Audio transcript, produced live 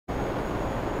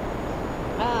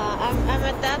I'm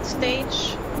at that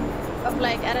stage of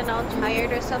like, I don't know,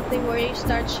 tired or something where you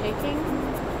start shaking.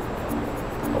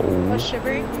 Oh. Or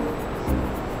shivering.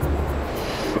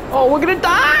 Oh, we're gonna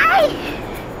die!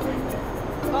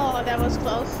 Oh, that was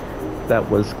close. That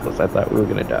was close. I thought we were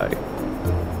gonna die.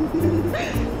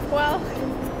 Well.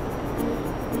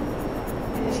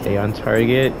 Stay on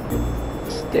target.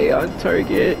 Stay on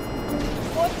target.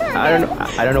 What target?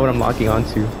 I don't know what I'm locking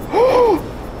onto.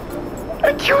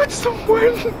 I killed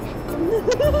someone!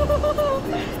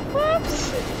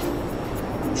 Whoops.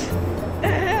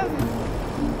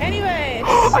 Anyways.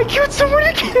 I killed someone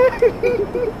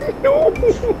again! No!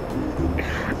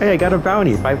 Hey, I got a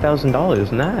bounty.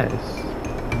 $5,000. Nice.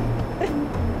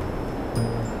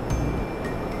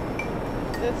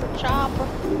 It's a chopper.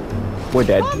 We're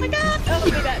dead. Oh my god! Oh,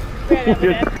 we're dead.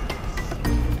 We're dead.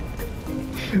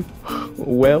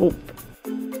 Well.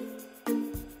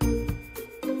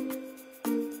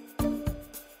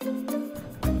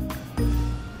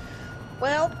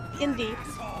 Well, indeed.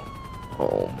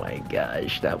 Oh my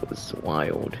gosh, that was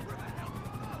wild.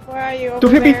 Where are you? Over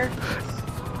Don't hit me! there?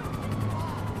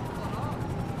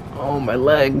 Oh, my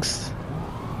legs.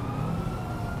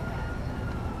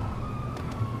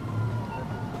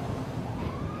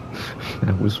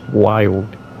 That was wild.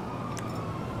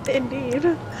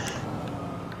 Indeed.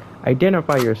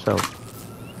 Identify yourself.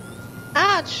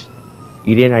 Ouch!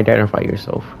 You didn't identify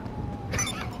yourself.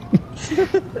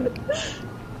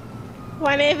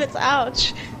 My name is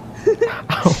Ouch.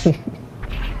 Ow.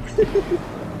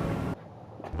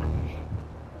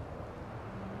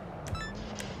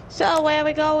 So, where are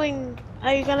we going?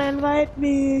 Are you gonna invite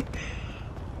me?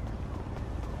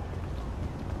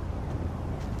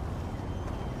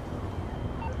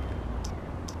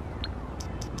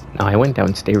 No, I went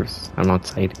downstairs. I'm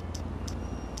outside.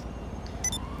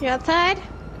 You outside?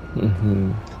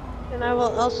 Mm-hmm. And I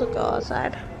will also go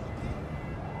outside.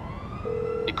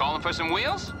 You calling for some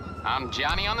wheels? I'm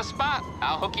Johnny on the spot.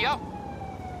 I'll hook you up.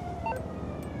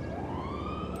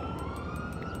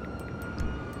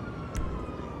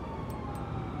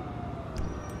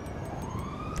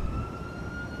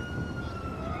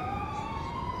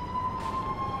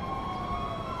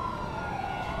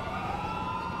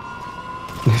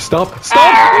 Stop!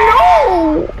 Stop!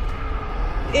 No!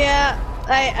 Yeah,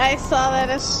 I saw that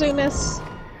as soon as...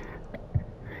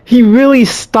 He really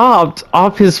stopped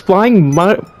off his flying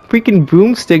freaking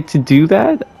broomstick to do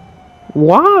that?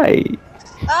 Why?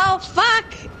 Oh, fuck!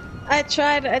 I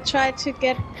tried to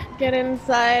get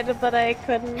inside, but I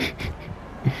couldn't.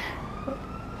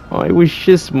 I was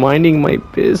just minding my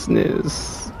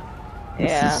business.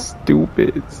 Yeah. This is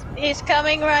stupid. He's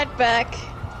coming right back.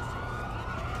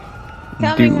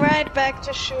 Coming Dude. right back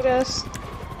to shoot us.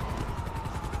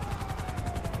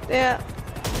 Yeah.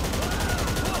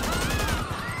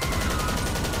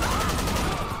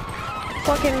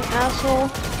 Fucking asshole.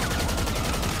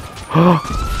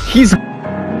 He's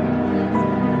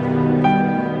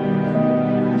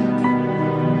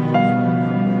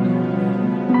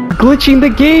glitching the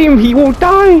game. He won't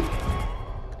die.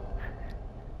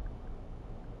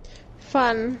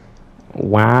 Fun.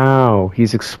 Wow,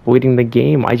 he's exploiting the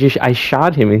game. I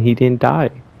shot him and he didn't die.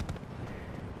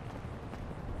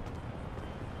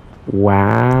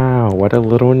 Wow, what a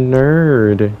little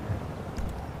nerd.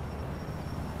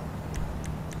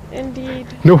 Indeed.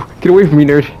 No, get away from me,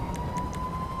 nerd.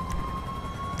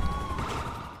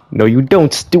 No, you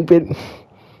don't, stupid.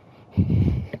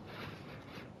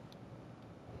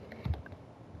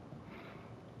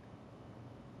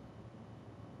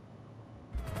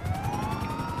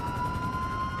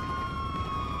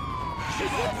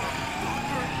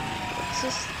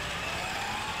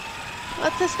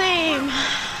 What's his name?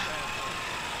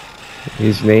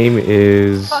 His name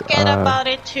is... Forget about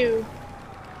it too.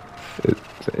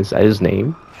 Is that his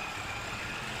name?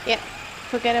 Yeah,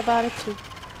 forget about it too.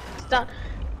 Stop.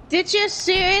 Did you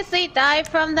seriously die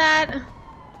from that?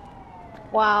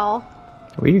 Wow.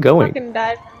 Where are you going? Fucking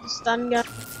died from the stun gun.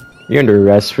 You're under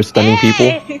arrest for stunning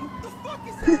people. Hey!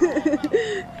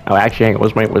 Oh, actually, hang on.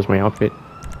 Where's my outfit?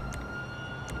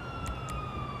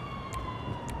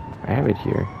 I have it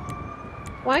here.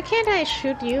 Why can't I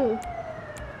shoot you?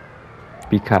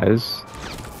 Because...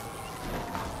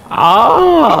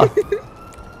 Ah!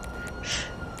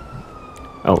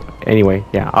 Oh, anyway,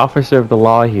 yeah. Officer of the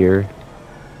law here.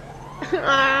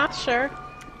 Sure.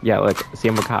 Yeah, look. See,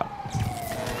 I'm a cop.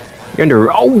 You're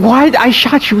under... Oh, what? I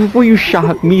shot you before you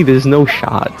shot me. There's no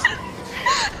shots.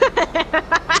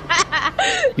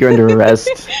 You're under arrest.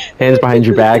 Hands behind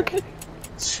your back.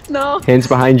 No. Hands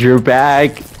behind your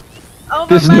back. Over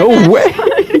There's my no head. way.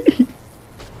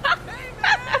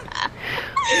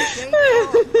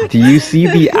 Do you see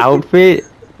the outfit?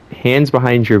 Hands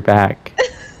behind your back.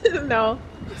 No.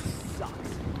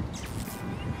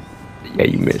 Yeah,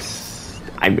 you missed.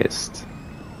 I missed.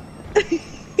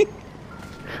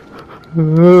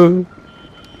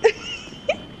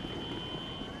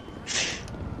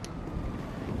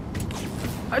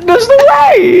 There's no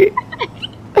way!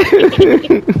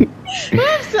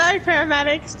 I'm sorry,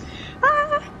 paramedics.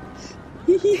 Ah.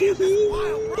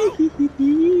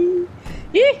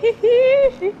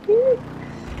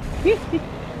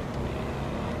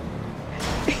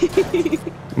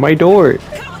 My door.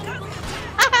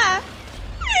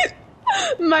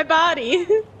 My body.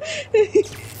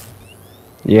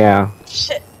 Yeah.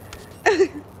 Shit.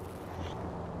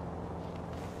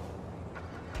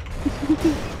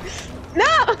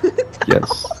 No!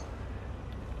 Yes.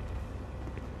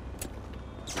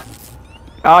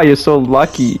 Ah, you're so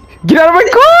lucky. Get out of my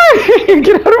car!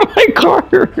 Get out of my car!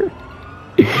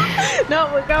 No,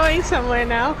 we're going somewhere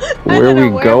now. Where are we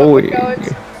going?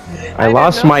 I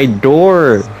lost my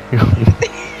door.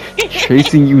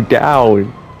 Chasing you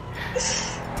down.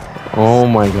 Oh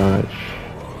my gosh.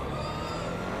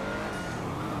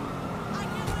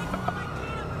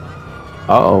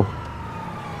 Uh-oh.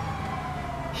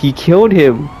 He killed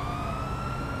him.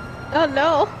 Oh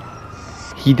no.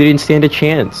 He didn't stand a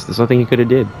chance. There's nothing he could have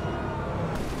did.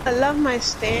 I love my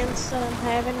stance that I'm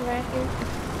having right here.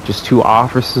 Just two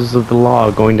officers of the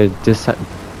law going to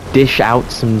dish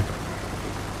out some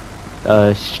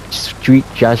street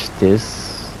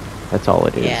justice. That's all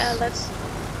it is. Yeah, let's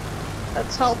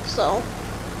hope so.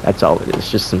 That's all it is.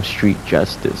 Just some street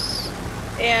justice.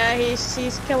 Yeah,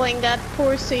 he's killing that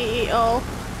poor CEO.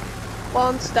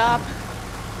 Won't stop.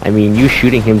 I mean, you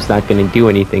shooting him's not gonna do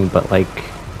anything, but like,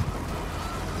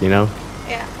 you know?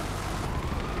 Yeah.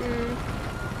 Mm.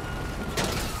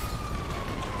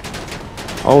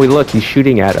 Oh, look, he's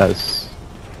shooting at us.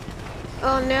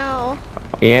 Oh no.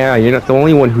 Yeah, you're not the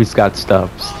only one who's got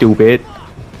stuff, stupid.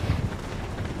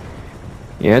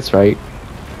 Yeah, that's right.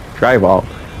 Drive off.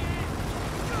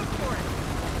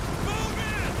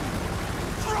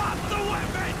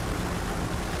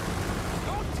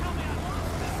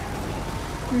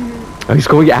 Oh, he's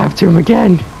going after him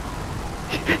again.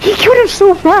 He killed him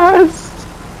so fast.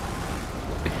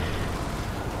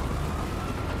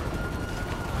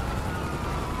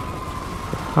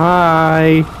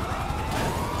 Hi.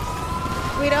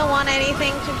 We don't want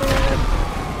anything to do with it.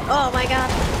 Oh my god.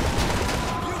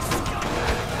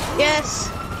 Yes.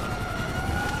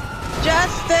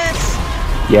 Justice.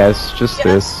 Yes, just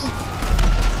this.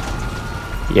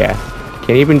 Yeah.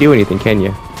 Can't even do anything, can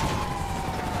you?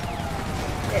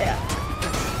 Yeah.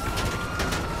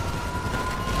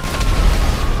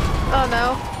 Oh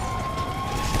no.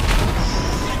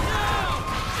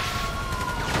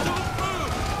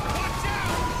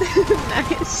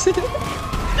 Nice.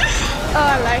 Oh,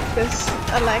 I like this.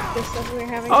 I like this that we're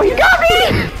having. Oh, he got me!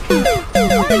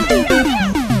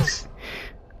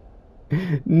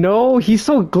 No, he's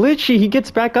so glitchy. He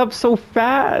gets back up so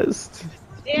fast.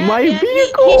 Yeah, My yeah,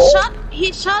 vehicle.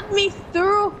 He shot me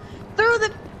through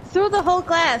the whole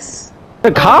glass.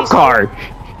 The cop car.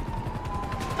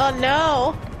 Oh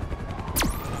no.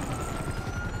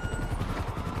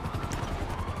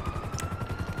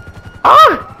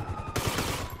 Ah!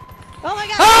 Oh my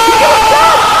god.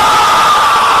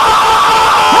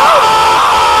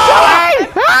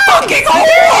 Fucking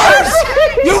whores!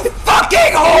 You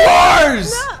fucking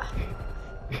whores!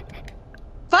 No.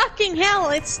 Fucking hell,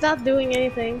 it's not doing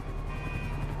anything.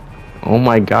 Oh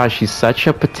my gosh, he's such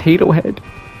a potato head.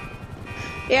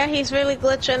 Yeah, he's really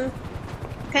glitching.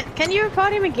 Can you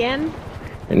report him again?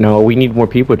 No, we need more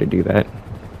people to do that.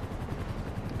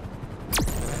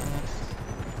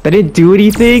 That didn't do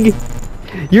anything?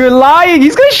 You're lying!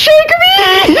 He's gonna shake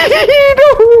me!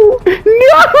 No!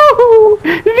 No!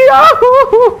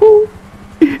 No!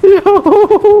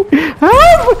 No!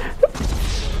 Help!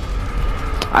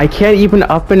 I can't even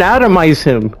up and atomize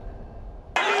him.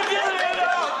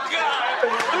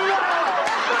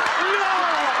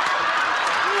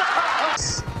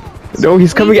 No,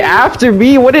 he's coming after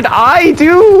me! What did I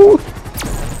do?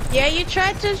 Yeah, you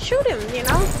tried to shoot him, you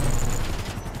know?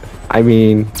 I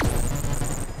mean...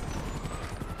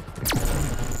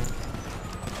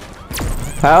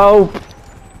 Help!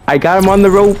 I got him on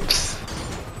the ropes.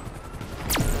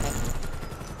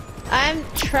 I'm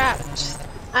trapped.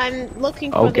 I'm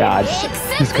looking for Oh god.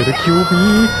 He's gonna kill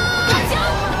me.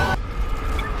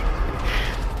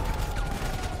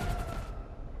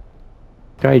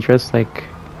 Guy dressed like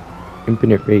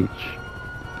Infinite Rage.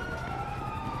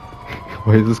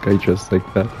 Why is this guy dressed like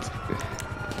that?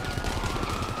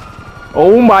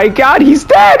 Oh my god, he's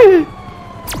dead!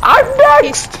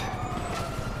 next!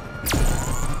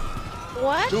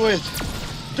 What? Do it!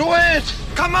 Do it!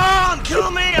 Come on!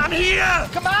 Kill me! I'm here!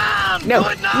 Come on! No! Do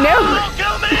it now! No!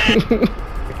 Kill me!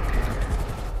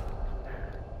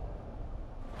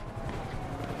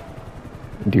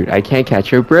 Dude, I can't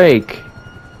catch a break.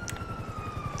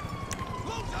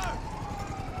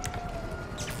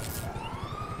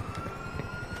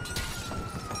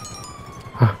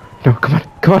 No, come on,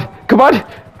 come on, come on!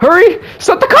 Hurry!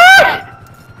 Stop the car!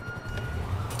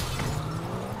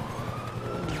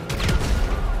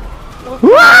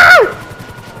 Wah!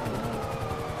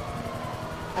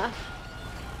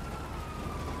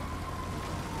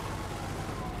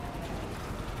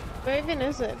 Where even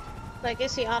is it? Like,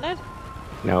 is he on it?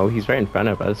 No, he's right in front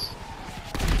of us.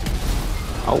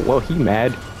 Oh, well, he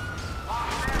mad.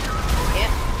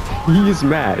 Yeah. He is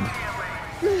mad.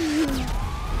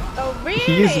 Oh, really?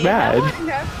 He is mad. I wouldn't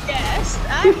have guessed.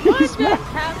 I wouldn't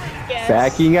have guessed.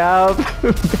 Backing up.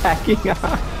 Backing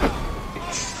up.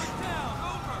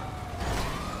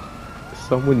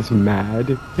 Someone's mad.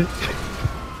 The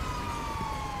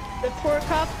poor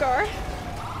cop car.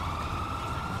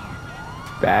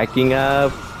 Backing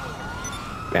up.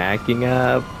 Backing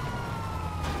up.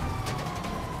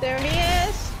 There he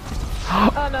is.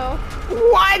 Oh no.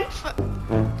 What?